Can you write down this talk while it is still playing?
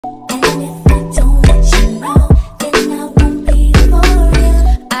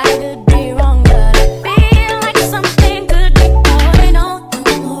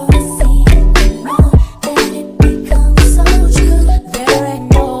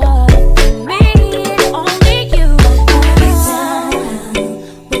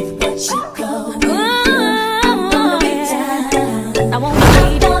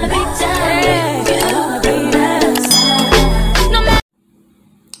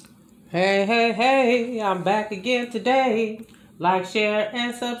Hey, hey, hey, I'm back again today. Like, share,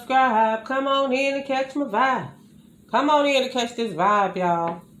 and subscribe. Come on in and catch my vibe. Come on in and catch this vibe,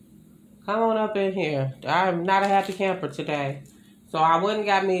 y'all. Come on up in here. I'm not a happy camper today. So I went and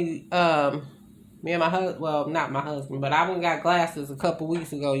got me and my husband, well, not my husband, but I went and got glasses a couple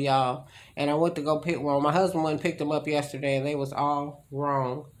weeks ago, y'all. And I went to go pick one. My husband went and picked them up yesterday, and they was all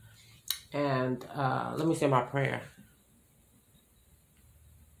wrong. And let me say my prayer.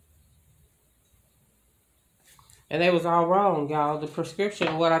 And they was all wrong, y'all. The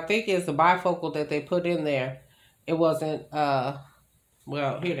prescription, what I think is the bifocal that they put in there, it wasn't,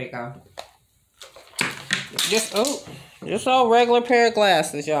 well, here they go. Just a regular pair of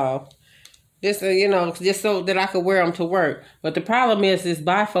glasses, y'all. Just, just so that I could wear them to work. But the problem is this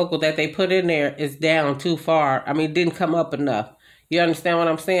bifocal that they put in there is down too far. I mean, it didn't come up enough. You understand what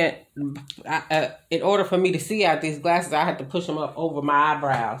I'm saying? In order for me to see out these glasses, I had to push them up over my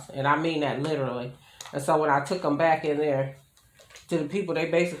eyebrows. And I mean that literally. And so when I took them back in there to the people, they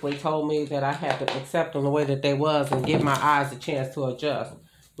basically told me that I had to accept them the way that they was and give my eyes a chance to adjust,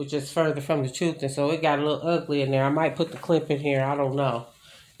 which is further from the truth. And so it got a little ugly in there. I might put the clip in here. I don't know.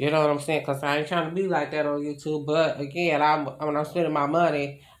 You know what I'm saying? Because I ain't trying to be like that on YouTube. But again, when I'm spending my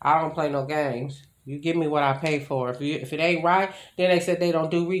money, I don't play no games. You give me what I pay for. If it ain't right, then they said they don't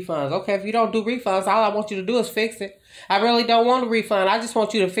do refunds. Okay, if you don't do refunds, all I want you to do is fix it. I really don't want a refund. I just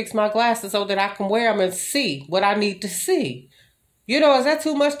want you to fix my glasses so that I can wear them and see what I need to see. You know, is that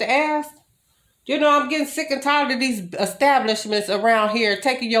too much to ask? You know, I'm getting sick and tired of these establishments around here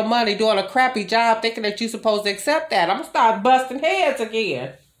taking your money, doing a crappy job, thinking that you're supposed to accept that. I'm going to start busting heads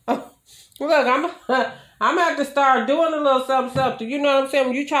again. Look, I'm going to have to start doing a little something. You know what I'm saying?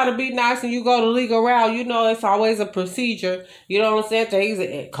 When you try to be nice and you go the legal route, you know it's always a procedure. You know what I'm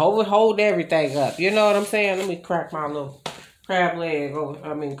saying? COVID hold everything up. You know what I'm saying? Let me crack my little crab leg.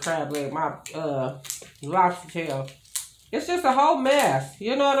 My lobster tail. It's just a whole mess.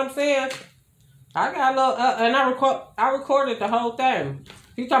 You know what I'm saying? I got a little, and I recorded the whole thing.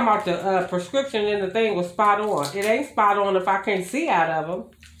 You talking about the prescription and the thing was spot on. It ain't spot on if I can't see out of them.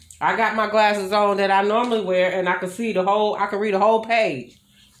 I got my glasses on that I normally wear, and I can see I can read a whole page.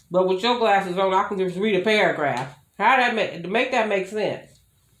 But with your glasses on, I can just read a paragraph. How that make that make sense?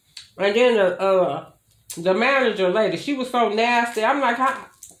 And then the manager lady, she was so nasty. I'm like,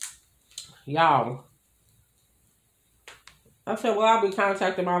 y'all. I said, well, I'll be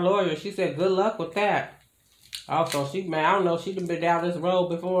contacting my lawyer. She said, good luck with that. Also, I don't know, she'd been down this road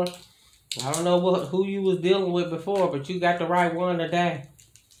before. I don't know who you was dealing with before, but you got the right one today.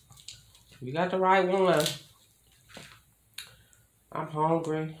 You got the right one. I'm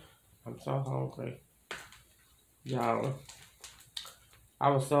hungry. I'm so hungry. Y'all. I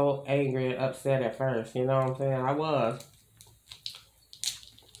was so angry and upset at first. You know what I'm saying? I was.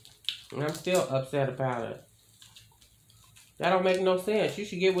 And I'm still upset about it. That don't make no sense. You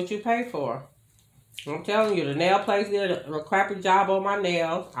should get what you pay for. I'm telling you, the nail place did a crappy job on my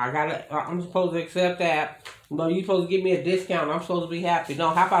nails. I'm supposed to accept that. No, you supposed to give me a discount. I'm supposed to be happy. No,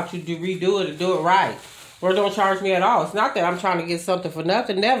 how about you redo it and do it right? Or don't charge me at all. It's not that I'm trying to get something for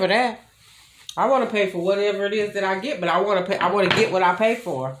nothing. Never that. I want to pay for whatever it is that I get, but I want to get what I pay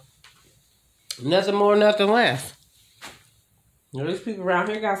for. Nothing more, nothing less. You know, these people around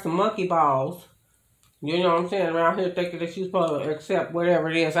here got some monkey balls. You know what I'm saying? Around here thinking that you're supposed to accept whatever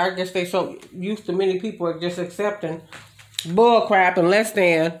it is. I guess they so used to many people are just accepting bull crap and less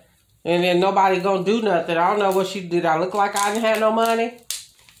than. And then nobody gonna do nothing. I don't know what she did. I look like I didn't have no money?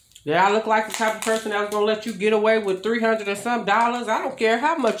 Did I look like the type of person that was gonna let you get away with $300 and some dollars? I don't care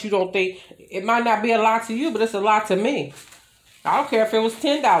how much you don't think. It might not be a lot to you, but it's a lot to me. I don't care if it was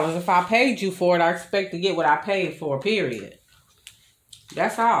 $10. If I paid you for it, I expect to get what I paid for, period.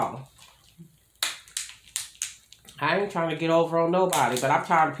 That's all. I ain't trying to get over on nobody, but I'm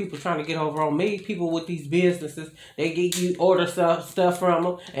tired of people trying to get over on me. People with these businesses, they get you order stuff from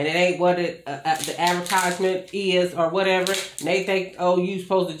them, and it ain't what the advertisement is or whatever. And they think, oh, you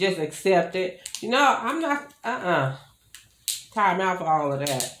supposed to just accept it. You know, I'm not, time out for all of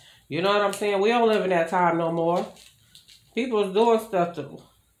that. You know what I'm saying? We don't live in that time no more. People is doing stuff to,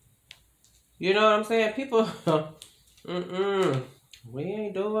 you know what I'm saying? People, we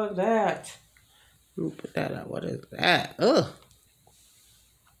ain't doing that. Let me put that out. What is that? Ugh.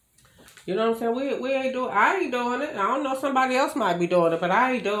 You know what I'm saying? We ain't doing. I ain't doing it. I don't know. Somebody else might be doing it, but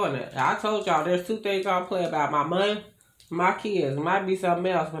I ain't doing it. I told y'all there's two things I'll play about: my money, my kids. It might be something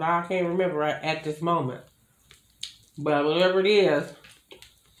else, but I can't remember at this moment. But whatever it is,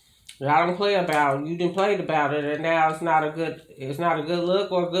 I don't play about. You didn't play about it, and now it's not a good. It's not a good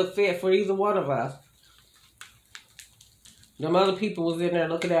look or a good fit for either one of us. Them other people was in there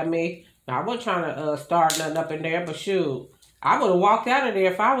looking at me. Now, I wasn't trying to start nothing up in there, but shoot, I would have walked out of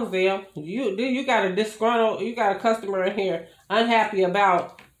there if I was them. You got a disgruntled, you got a customer in here unhappy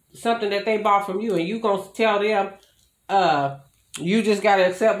about something that they bought from you, and you gonna tell them, you just gotta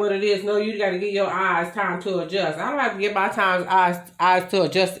accept what it is. No, you gotta give your eyes time to adjust. I don't have to give my eyes to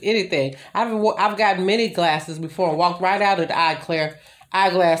adjust anything. I've gotten many glasses before and walked right out of the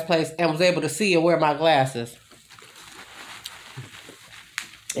eyeglass place and was able to see and wear my glasses.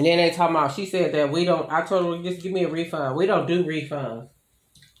 And then they talking about, she said that we don't, I told her, just give me a refund. We don't do refunds.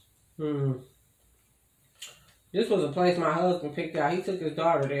 This was a place my husband picked out. He took his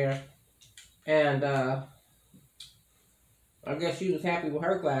daughter there. And I guess she was happy with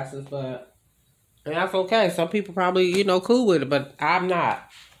her glasses, but and that's okay. Some people probably, you know, cool with it, but I'm not.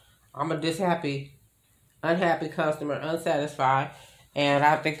 I'm a unhappy customer, unsatisfied, and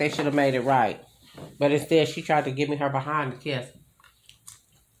I think they should have made it right. But instead, she tried to give me her behind the kiss.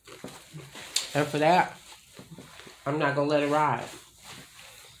 And for that, I'm not going to let it ride.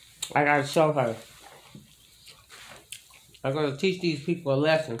 I got to show her. I'm going to teach these people a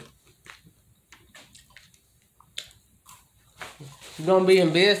lesson. You're going to be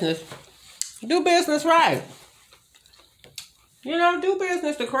in business. Do business right. You know, do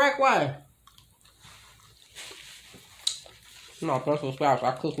business the correct way. My Brussels sprouts,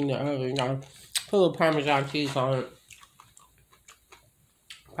 I cooked them there earlier, you know. Put a little Parmesan cheese on it.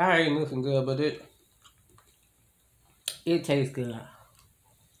 I ain't looking good, but it tastes good.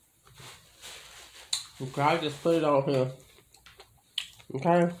 Okay, I just put it on here.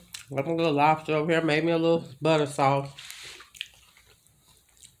 Okay, got a little lobster over here. Made me a little butter sauce.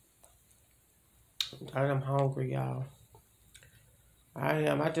 I am hungry, y'all. I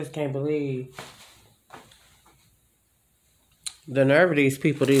am. I just can't believe the nerve of these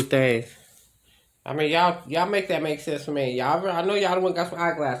people these days. I mean, y'all make that make sense for me. I know y'all the one got some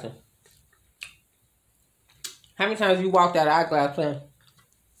eyeglasses. How many times you walked out of eyeglass place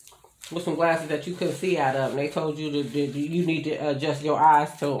with some glasses that you couldn't see out of, and they told you that you need to adjust your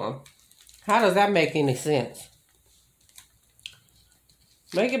eyes to them? How does that make any sense?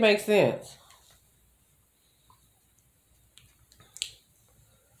 Make it make sense.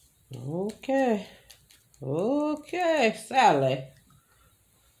 Okay. Okay, Sally.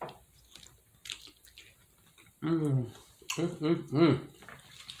 I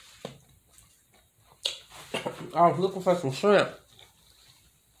was looking for some shrimp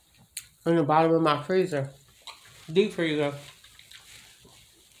in the bottom of my freezer, deep freezer.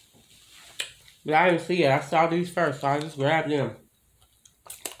 But I didn't see it. I saw these first, so I just grabbed them.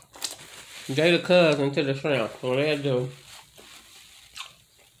 They the cousin to the shrimp, so they do.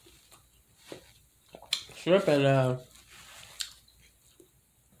 Shrimp and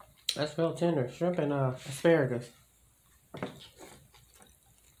that's real tender. Shrimp and asparagus.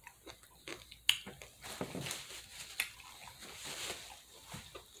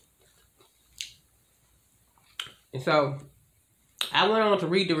 And so I went on to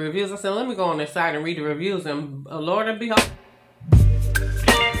read the reviews. I said, let me go on this site and read the reviews, and Lord and behold.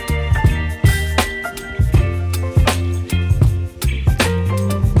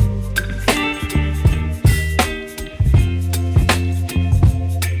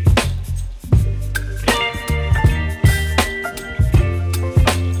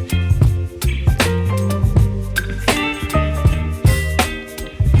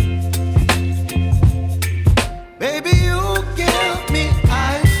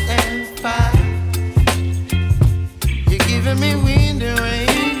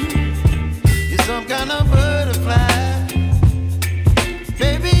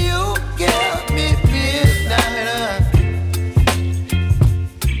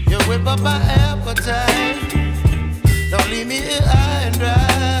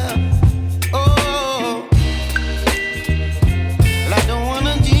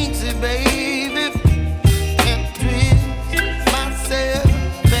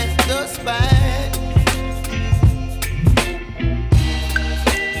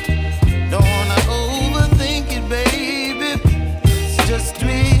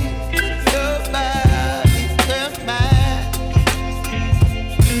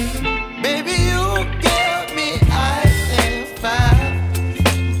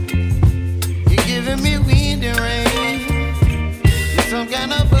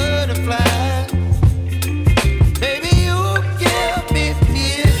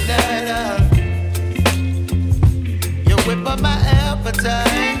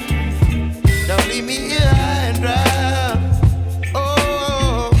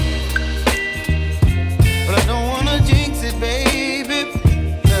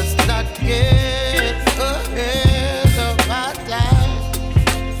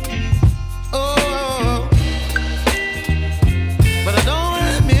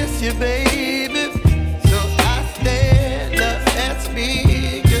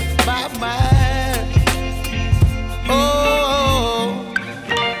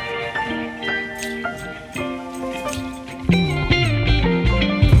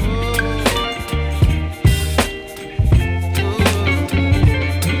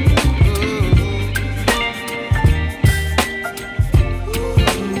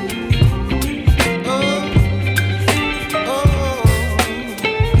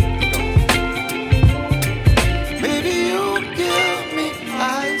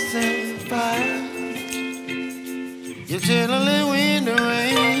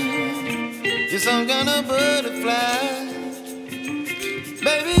 some kind of butterfly.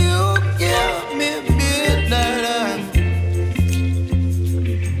 Baby, you give me midnight.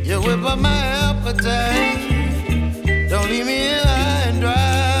 You whip up my appetite. Don't leave me here high and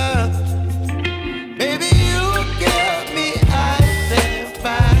dry. Baby, you give me ice and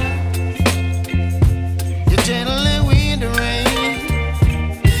fire. You're channeling wind and rain.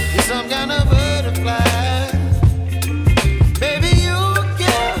 You're some kind of butterfly. Baby, you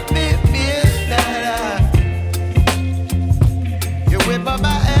give me midnight. You whip up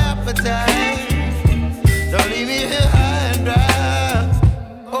my appetite. Don't leave me here high and dry.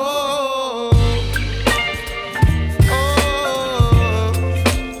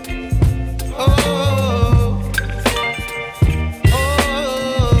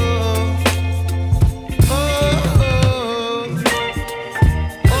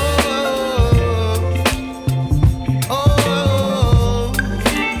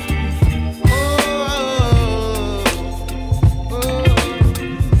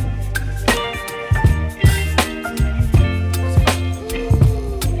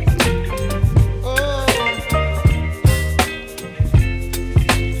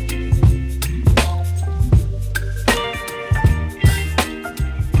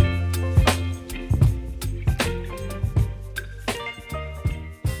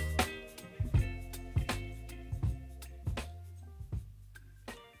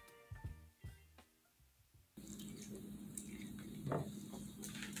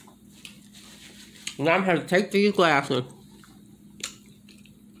 Now I'm going to take these glasses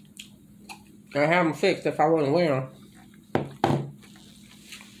and have them fixed if I want to wear them.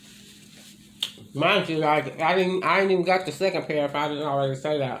 Mind you, I ain't even got the second pair if I didn't already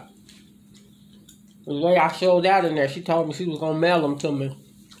say that. The way I showed out in there, she told me she was going to mail them to me.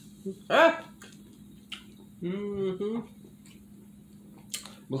 Huh?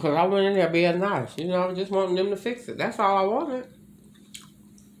 Because I went in there being nice. You know, just wanting them to fix it. That's all I wanted.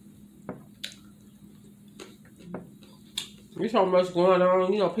 There's so much going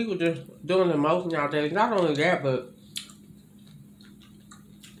on. You know, people just doing the most nowadays. Not only that, but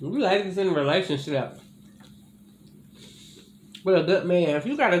you ladies in a relationship with a good man. If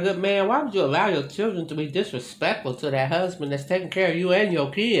you got a good man, why would you allow your children to be disrespectful to that husband that's taking care of you and your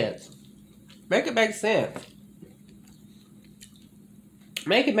kids? Make it make sense.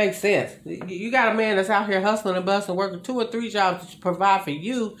 Make it make sense. You got a man that's out here hustling and busting, working 2 or 3 jobs to provide for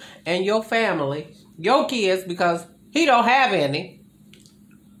you and your family, your kids, because he don't have any.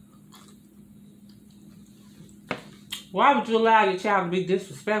 Why would you allow your child to be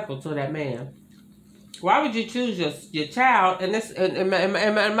disrespectful to that man? Why would you choose your child? And this,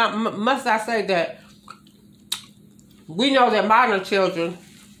 must I say that we know that minor children,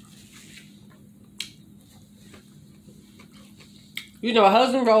 you know, a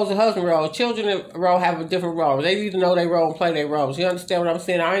husband role is a husband role. Children role have a different role. They need to know their role and play their roles. You understand what I'm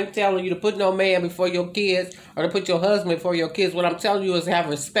saying? I ain't telling you to put no man before your kids or to put your husband before your kids. What I'm telling you is have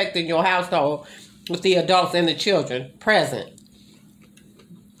respect in your household with the adults and the children present.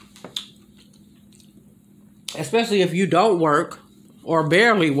 Especially if you don't work or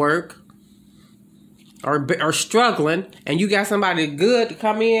barely work or struggling and you got somebody good to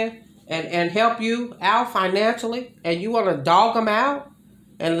come in and help you out financially, and you want to dog them out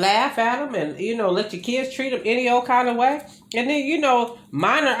and laugh at them and, you know, let your kids treat them any old kind of way. And then, you know,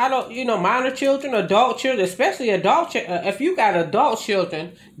 minor children, adult children, especially if you got adult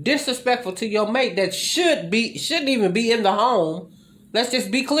children disrespectful to your mate that shouldn't even be in the home. Let's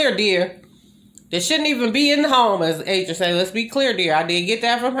just be clear, dear. They shouldn't even be in the home, as Adrian say. Let's be clear, dear. I did get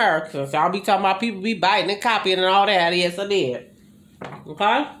that from her. So I'll be talking about people be biting and copying and all that. Yes, I did.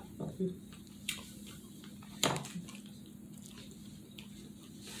 Okay?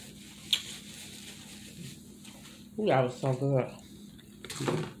 Ooh, that was so good.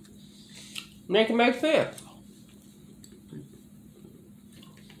 Make it make sense.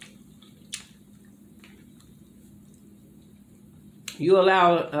 You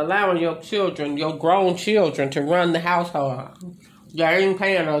allowing your children, your grown children, to run the household. They ain't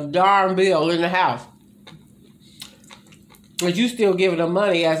paying a darn bill in the house. But you still giving them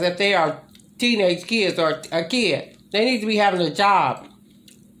money as if they are teenage kids or a kid. They need to be having a job.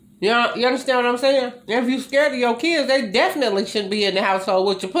 You understand what I'm saying? And if you're scared of your kids, they definitely shouldn't be in the household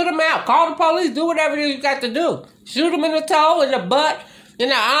with you. Put them out. Call the police. Do whatever it is you got to do. Shoot them in the toe, in the butt, in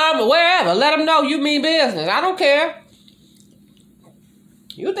the arm, or wherever. Let them know you mean business. I don't care.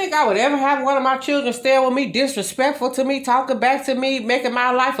 You think I would ever have one of my children stay with me, disrespectful to me, talking back to me, making my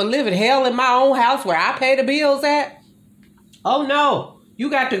life a living hell in my own house where I pay the bills at? Oh, no. You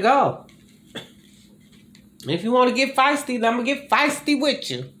got to go. If you want to get feisty, then I'm going to get feisty with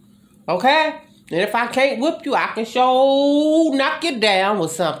you. Okay? And if I can't whip you, I can show knock you down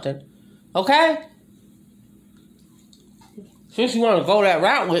with something. Okay? Since you want to go that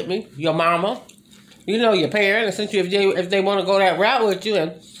route with me, your mama, you know your parents, and since if they want to go that route with you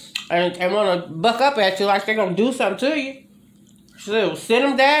and want to buck up at you like they're going to do something to you, so sit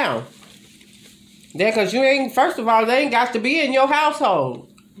them down. Yeah, because you ain't, first of all, they ain't got to be in your household.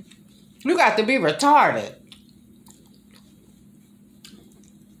 You got to be retarded.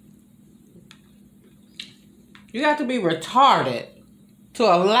 You got to be retarded to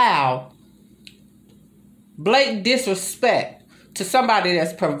allow blatant disrespect to somebody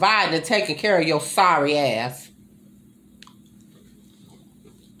that's providing and taking care of your sorry ass.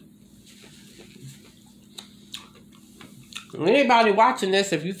 Anybody watching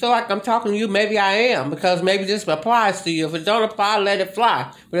this, if you feel like I'm talking to you, maybe I am, because maybe this applies to you. If it don't apply, let it fly.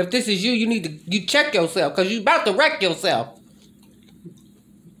 But if this is you, you need to check yourself, because you're about to wreck yourself.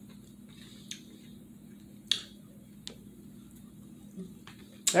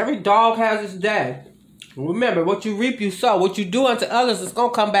 Every dog has its day. Remember, what you reap, you sow. What you do unto others is going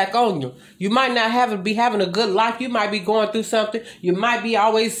to come back on you. You might not be having a good life. You might be going through something. You might be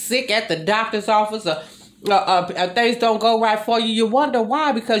always sick at the doctor's office, or things don't go right for you. You wonder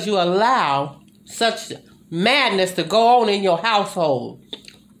why, because you allow such madness to go on in your household.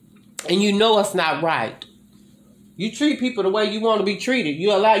 And you know it's not right. You treat people the way you want to be treated.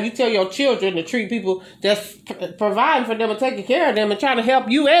 You tell your children to treat people that's providing for them and taking care of them and trying to help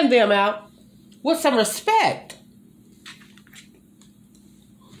you and them out with some respect.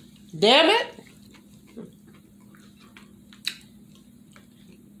 Damn it.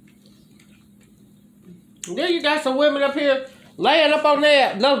 Then you got some women up here laying up on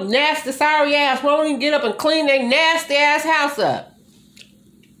their little nasty, sorry ass, won't even get up and clean their nasty ass house up.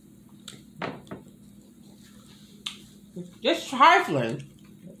 Just trifling.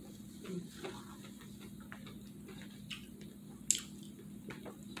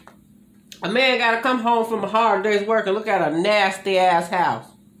 A man got to come home from a hard day's work and look at a nasty ass house.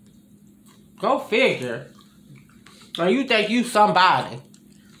 Go figure. Now you think you somebody.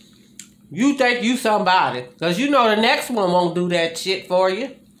 You think you somebody. Because you know the next one won't do that shit for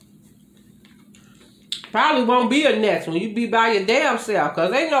you. Probably won't be a next one. You be by your damn self.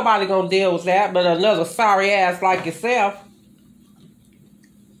 Because ain't nobody going to deal with that but another sorry ass like yourself.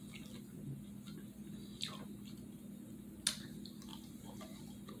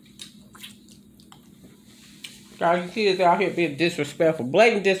 All you kids out here being disrespectful.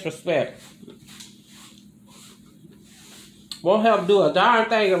 Blatant disrespect. Won't help do a darn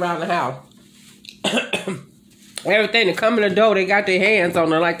thing around the house. Everything that come in the door, they got their hands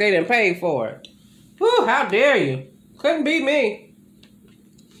on it like they didn't pay for it. Whew, how dare you? Couldn't be me.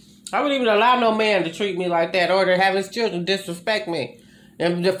 I wouldn't even allow no man to treat me like that or to have his children disrespect me.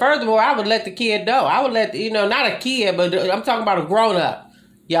 And furthermore, I would let the kid know. I would let, not a kid, but I'm talking about a grown-up.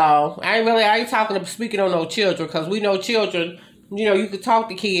 Y'all, I ain't speaking on no children, because we know children, you could talk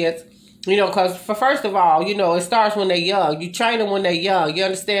to kids, because first of all, it starts when they're young. You train them when they're young. You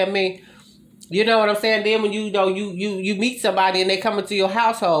understand me? You know what I'm saying? Then when you meet somebody and they come into your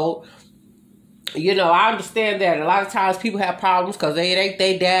household, I understand that a lot of times people have problems because they ain't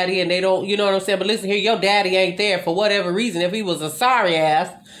their daddy and they don't, you know what I'm saying? But listen here, your daddy ain't there for whatever reason. If he was a sorry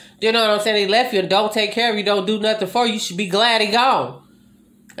ass, you know what I'm saying? He left you and don't take care of you, don't do nothing for you. You should be glad he gone.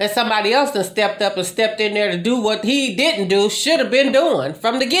 And somebody else done stepped up and stepped in there to do what he didn't do, should have been doing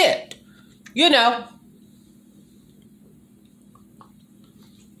from the get. You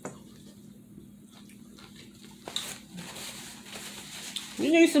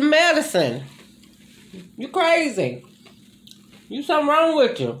need some medicine. You crazy. You something wrong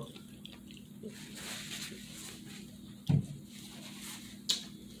with you.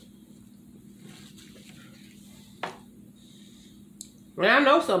 I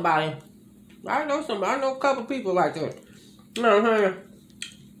know somebody. I know a couple people like that. You know what I'm saying?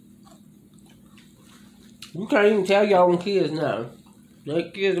 You can't even tell your own kids now.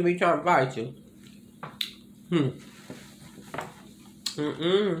 Their kids will be trying to fight you.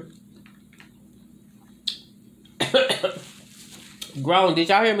 Grown. Did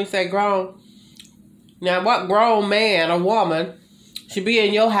y'all hear me say grown? Now, what grown man or woman should be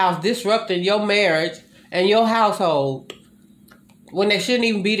in your house disrupting your marriage and your household when they shouldn't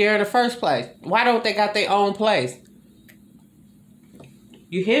even be there in the first place? Why don't they got their own place?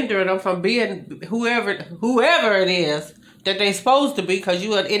 You hindering them from being whoever it is that they supposed to be, because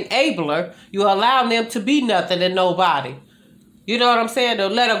you an enabler. You allow them to be nothing and nobody. You know what I'm saying? To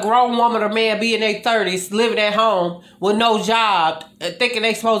let a grown woman or man be in their 30s, living at home with no job, thinking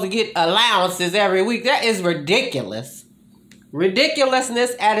they supposed to get allowances every week. That is ridiculous.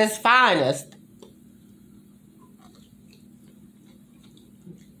 Ridiculousness at its finest.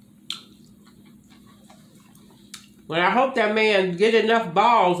 Well, I hope that man get enough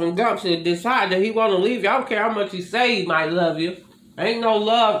balls and guts to decide that he want to leave you. I don't care how much he say he might love you. Ain't no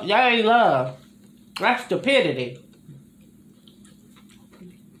love. That ain't love. That's stupidity.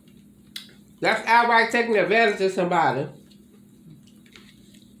 That's outright taking advantage of somebody.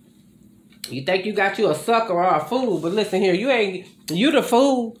 You think you got you a sucker or a fool, but listen here, you the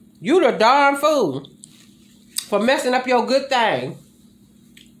fool. You the darn fool for messing up your good thing.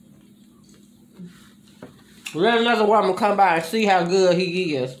 Let another woman come by and see how good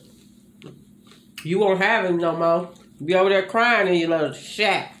he is. You won't have him no more. Be over there crying in your little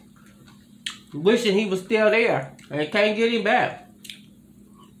shack, wishing he was still there and can't get him back.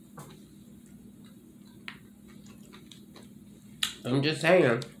 I'm just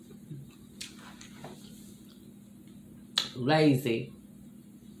saying. Lazy.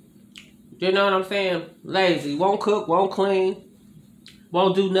 You know what I'm saying? Lazy. Won't cook, won't clean,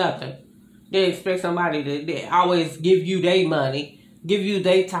 won't do nothing. They expect somebody to always give you their money, give you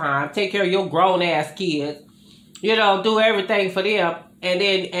their time, take care of your grown-ass kids. You know, do everything for them,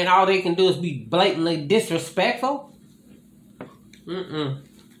 and all they can do is be blatantly disrespectful.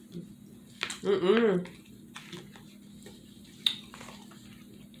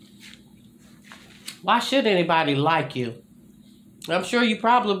 Why should anybody like you? I'm sure you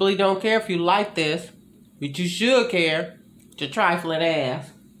probably don't care if you like this, but you should care. It's a trifling ass.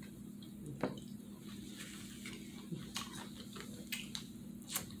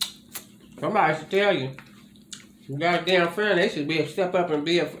 Somebody should tell you. You got a damn friend, they should be a step up and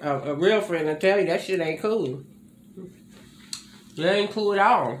be a real friend and tell you that shit ain't cool. It ain't cool at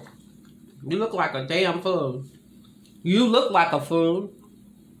all. You look like a damn fool. You look like a fool.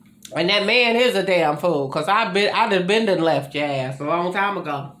 And that man is a damn fool, because I'd have been and left your ass a long time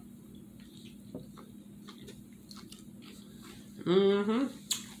ago.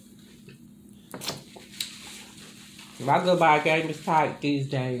 My goodbye game is tight these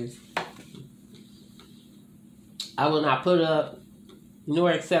days. I will not put up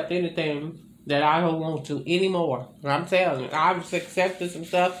nor accept anything that I don't want to anymore. And I'm telling you, I've accepted some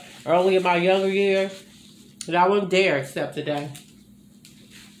stuff early in my younger years that I wouldn't dare accept today.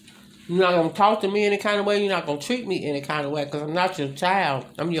 You're not going to talk to me any kind of way. You're not going to treat me any kind of way, because I'm not your child.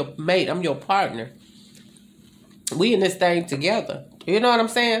 I'm your mate. I'm your partner. We in this thing together. You know what I'm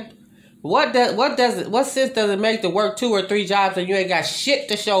saying? What sense does it make to work 2 or 3 jobs and you ain't got shit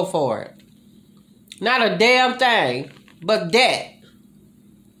to show for it? Not a damn thing, but that.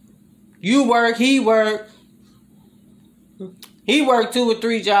 You work, he work. He worked 2 or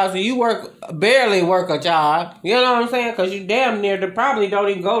 3 jobs and you barely work a job. You know what I'm saying? Because you damn near probably don't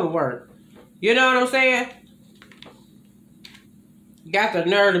even go to work. You know what I'm saying? You got the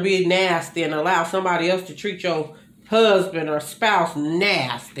nerve to be nasty and allow somebody else to treat your husband or spouse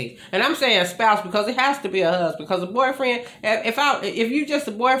nasty. And I'm saying spouse because it has to be a husband. Because a boyfriend, if you just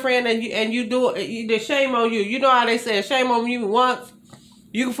a boyfriend and you do it, the shame on you. You know how they say shame on you once.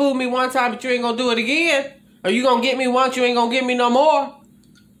 You can fool me one time, but you ain't gonna do it again. Or you gonna get me once, you ain't gonna get me no more.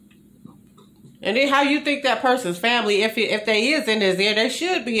 And then how you think that person's family, if they is in his ear, they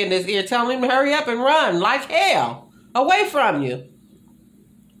should be in his ear telling him to hurry up and run like hell away from you.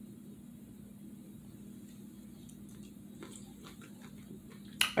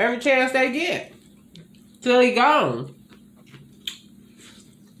 Every chance they get. Till he gone.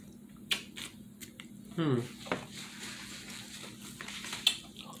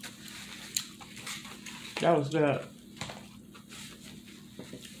 That was good.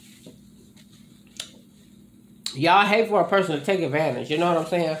 Y'all hate for a person to take advantage. You know what I'm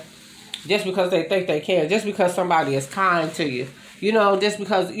saying? Just because they think they can. Just because somebody is kind to you. You know, just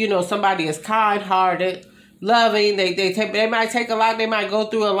because, you know, somebody is kind-hearted, loving. They might take a lot. They might go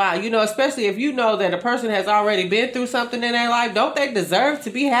through a lot. You know, especially if you know that a person has already been through something in their life. Don't they deserve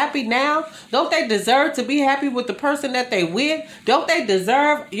to be happy now? Don't they deserve to be happy with the person that they with? Don't they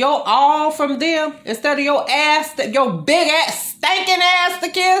deserve your all from them instead of your ass, your big ass, stinking ass to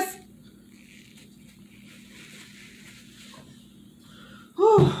kiss?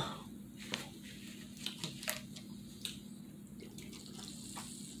 Whew.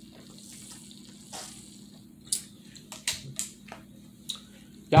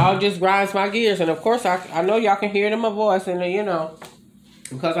 Y'all just grinds my gears. And of course, I know y'all can hear it in my voice. And, you know,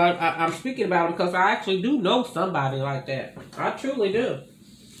 because I'm speaking about it because I actually do know somebody like that. I truly do.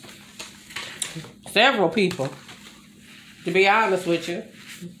 Several people. To be honest with you.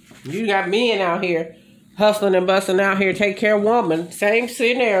 You got men out here hustling and busting out here. Take care of woman. Same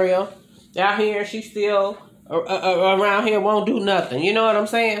scenario. Out here, she still around here won't do nothing. You know what I'm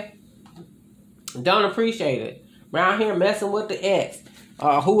saying? Don't appreciate it. Around here messing with the ex.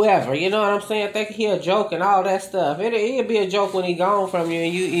 whoever. You know what I'm saying? Think he a joke and all that stuff. It'll be a joke when he gone from you,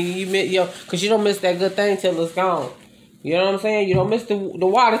 and you because you don't miss that good thing till it's gone. You know what I'm saying? You don't miss the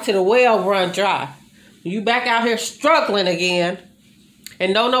water till the well run dry. You back out here struggling again,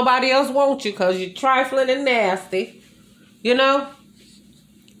 and don't nobody else want you because you're trifling and nasty. You know?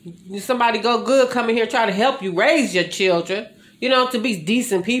 Somebody go good come in here try to help you raise your children. You know, to be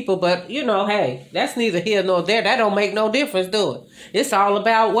decent people, but, you know, hey, that's neither here nor there. That don't make no difference, do it? It's all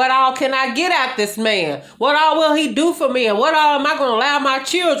about what all can I get out this man? What all will he do for me? And what all am I going to allow my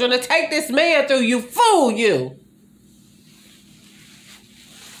children to take this man through? You fool, you.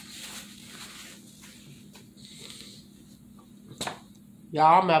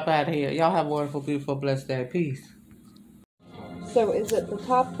 Y'all, I'm up out of here. Y'all have a wonderful, beautiful, blessed day. Peace. So is it the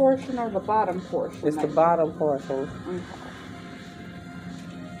top portion or the bottom portion? It's the bottom portion. Okay.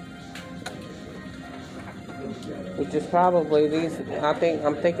 Which is probably these.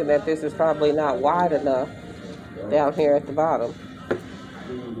 I'm thinking that this is probably not wide enough down here at the bottom.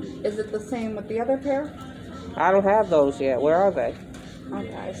 Is it the same with the other pair? I don't have those yet. Where are they?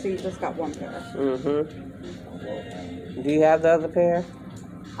 Okay, so you just got one pair. Mm-hmm. Do you have the other pair?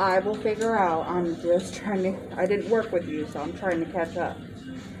 I will figure out. I'm just trying to. I didn't work with you, so I'm trying to catch up.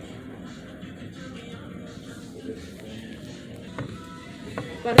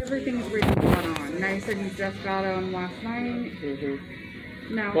 But everything's really spot on. Now you said you just got on last night.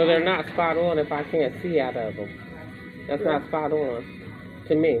 Mm-hmm. Now, well, they're not spot on if I can't see out of them. That's not spot on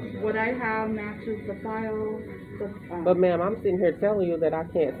to me. What I have matches the file. But ma'am, I'm sitting here telling you that I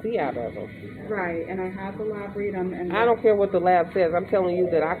can't see out of them. Right, and I have the lab read them. And I don't care what the lab says. I'm telling you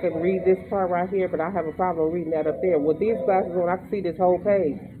that I can read this part right here, but I have a problem reading that up there. With these glasses on, I can see this whole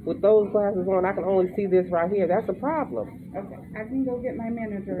page. With those glasses on, I can only see this right here. That's a problem. Okay, I can go get my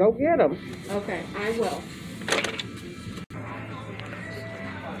manager. Go get him. Okay, I will.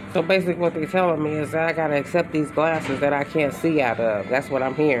 So basically what they're telling me is that I got to accept these glasses that I can't see out of. That's what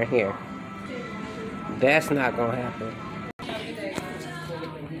I'm hearing here. That's not going to happen.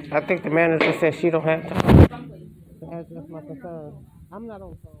 I think the manager said she don't have time. That's my concern. I'm not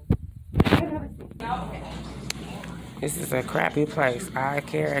on phone. This is a crappy place. Eye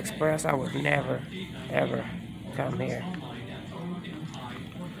Care Express. I would never, ever come here.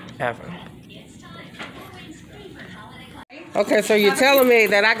 Ever. Okay, so you're telling me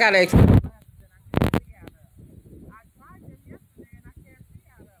that I got to...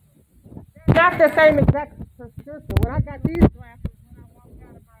 Not the same exact prescription. When I got these glasses, when I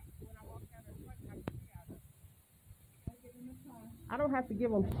walked out of I don't have to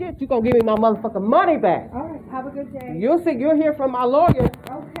give them shit. You're going to give me my motherfucking money back. All right, have a good day. You'll hear from my lawyer.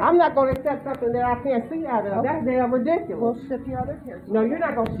 Okay. I'm not going to accept something that I can't see out of. Okay. That's damn ridiculous. We'll ship your other pair. No, you're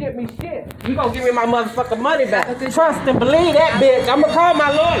not going to ship me shit. You're going to give me my motherfucking money back. Trust and believe that, bitch. I'm going to call my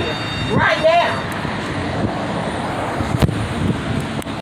lawyer right now.